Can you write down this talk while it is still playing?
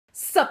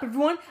Sup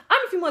everyone,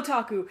 I'm Female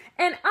Otaku,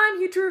 and I'm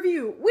here to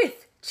review,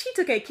 with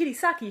Chitoge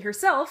Kirisaki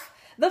herself,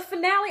 the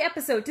finale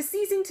episode to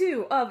Season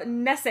 2 of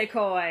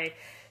Nisekoi.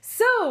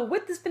 So,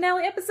 with this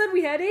finale episode,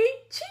 we had a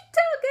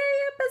Chitoge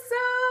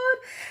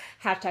episode!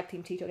 Hashtag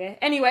Team Chitoge.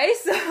 Anyway,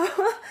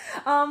 so,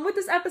 with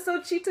this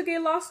episode,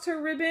 Chitoge lost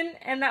her ribbon,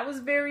 and that was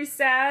very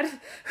sad.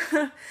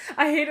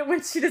 I hate it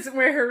when she doesn't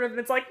wear her ribbon.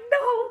 It's like,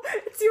 no,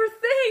 it's your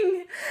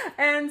thing!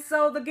 And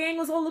so the gang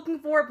was all looking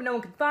for it, but no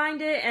one could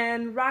find it,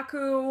 and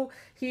Raku,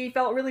 he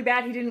felt really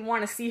bad. He didn't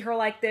want to see her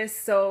like this,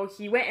 so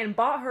he went and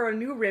bought her a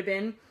new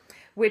ribbon,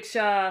 which,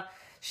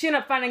 she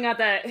ended up finding out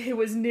that it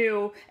was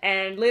new,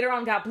 and later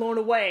on got blown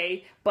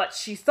away, but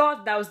she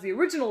thought that was the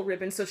original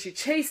ribbon, so she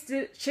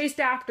chased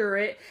after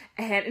it,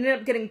 and ended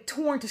up getting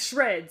torn to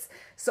shreds.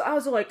 So I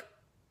was like,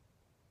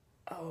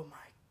 oh my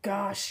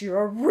gosh,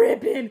 you're a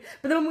ribbon!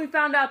 But then when we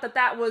found out that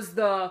that was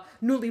the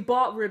newly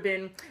bought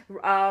ribbon,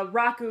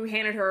 Raku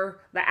handed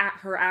her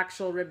her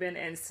actual ribbon,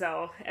 and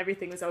so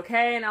everything was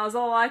okay, and I was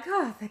all like,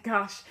 oh, thank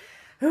gosh.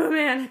 Oh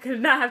man, I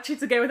could not have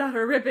Chitsuge without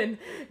her ribbon.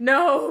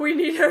 No, we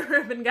need her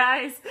ribbon,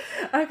 guys.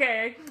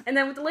 Okay, and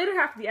then with the later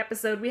half of the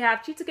episode, we have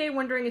Chitsuge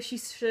wondering if she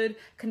should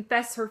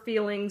confess her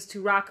feelings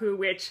to Raku,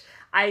 which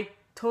I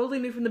totally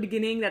knew from the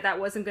beginning that that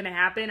wasn't going to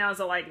happen. I was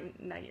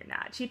like, no, you're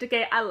not.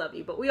 Chitsuge, I love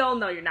you, but we all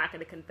know you're not going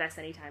to confess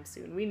anytime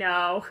soon. We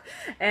know.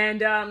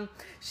 And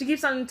she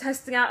keeps on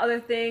testing out other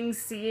things,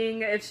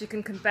 seeing if she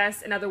can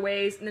confess in other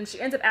ways, and then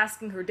she ends up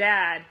asking her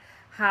dad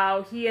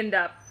how he ended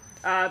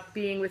up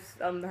being with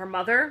her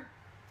mother.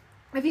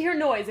 If you hear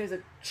noise, there's a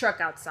truck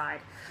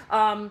outside.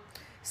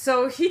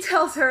 So he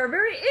tells her a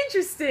very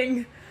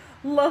interesting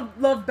love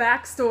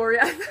backstory. It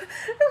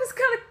was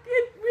kind of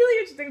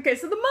really interesting. Okay,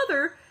 so the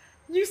mother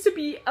used to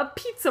be a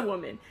pizza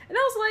woman. And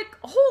I was like,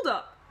 hold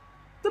up.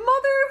 The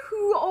mother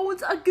who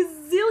owns a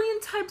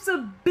gazillion types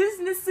of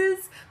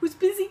businesses, who's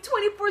busy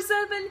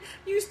 24/7,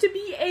 used to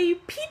be a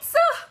pizza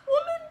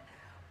woman?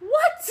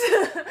 What?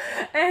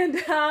 And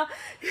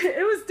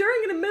it was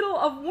during the middle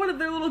of one of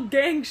their little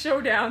gang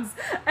showdowns,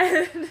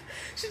 and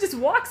she just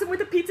walks in with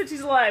the pizza, and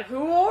she's like, who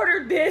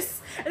ordered this?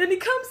 And then he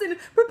comes and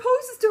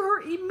proposes to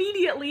her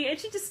immediately, and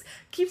she just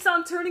keeps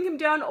on turning him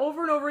down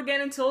over and over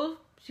again until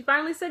she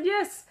finally said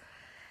yes.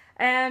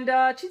 And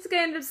Chitsuge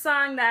ended up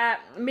deciding that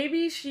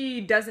maybe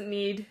she doesn't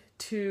need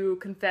to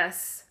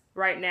confess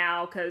right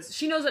now, because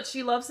she knows that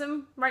she loves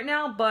him right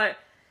now, but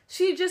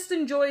she just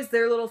enjoys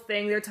their little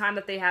thing, their time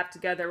that they have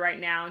together right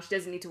now, and she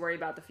doesn't need to worry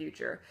about the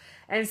future.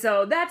 And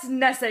so that's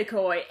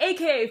Nisekoi,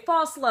 aka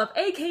false love,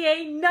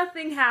 aka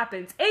nothing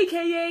happens,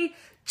 aka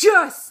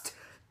just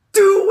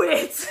do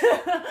it!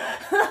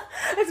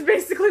 That's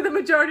basically the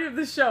majority of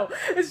the show.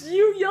 It's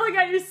you yelling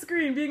at your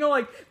screen, being all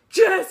like,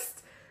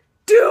 just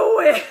do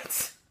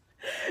it!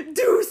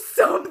 Do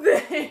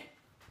something!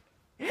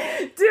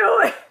 Do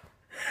it!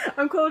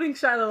 I'm quoting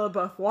Shia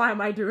LaBeouf. Why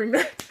am I doing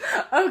that?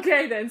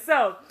 Okay then,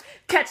 so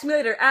catch me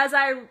later as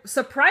I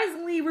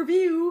surprisingly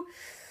review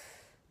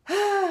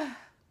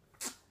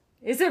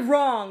Is It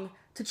Wrong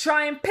to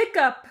Try and Pick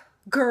Up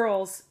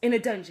Girls in a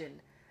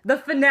Dungeon? The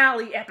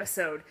finale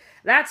episode.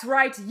 That's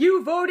right,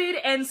 you voted,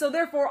 and so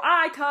therefore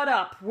I caught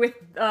up with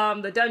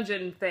the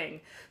dungeon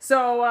thing.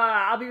 So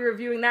I'll be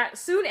reviewing that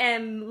soon,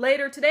 and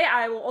later today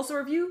I will also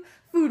review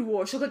Food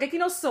War Shokugeki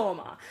no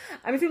Soma.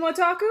 I'm Female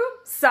Otaku,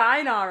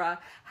 sayonara.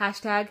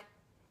 Hashtag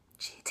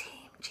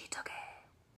G-Team G-Toge.